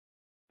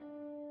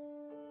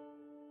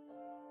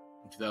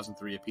In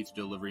 2003, a pizza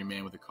delivery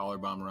man with a collar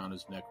bomb around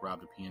his neck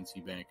robbed a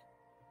PNC bank.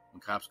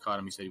 When cops caught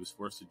him, he said he was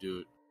forced to do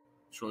it.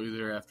 Shortly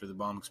thereafter, the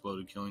bomb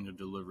exploded, killing the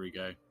delivery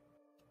guy.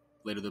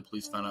 Later, the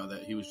police found out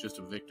that he was just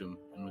a victim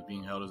and was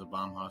being held as a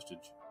bomb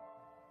hostage.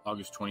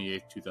 August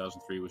 28,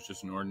 2003 was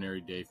just an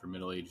ordinary day for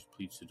middle-aged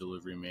pizza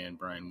delivery man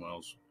Brian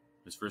Wells.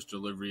 His first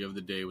delivery of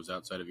the day was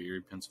outside of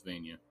Erie,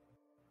 Pennsylvania.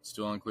 It's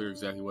still unclear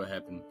exactly what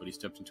happened, but he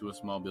stepped into a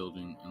small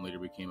building and later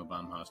became a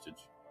bomb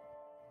hostage.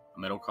 A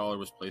metal collar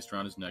was placed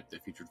around his neck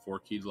that featured 4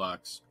 keyed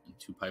locks and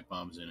 2 pipe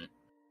bombs in it.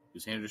 He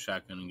was handed a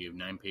shotgun and gave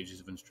 9 pages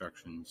of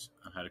instructions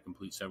on how to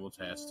complete several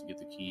tasks to get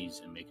the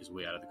keys and make his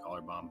way out of the collar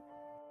bomb.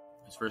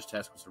 His first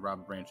task was to rob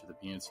a branch of the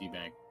PNC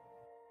Bank.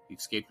 He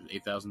escaped with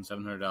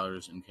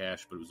 $8,700 in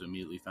cash, but was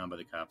immediately found by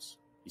the cops.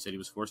 He said he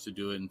was forced to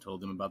do it and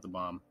told them about the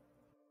bomb.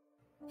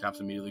 The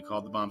cops immediately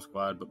called the bomb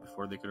squad, but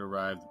before they could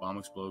arrive, the bomb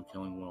exploded,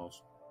 killing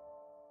Wells.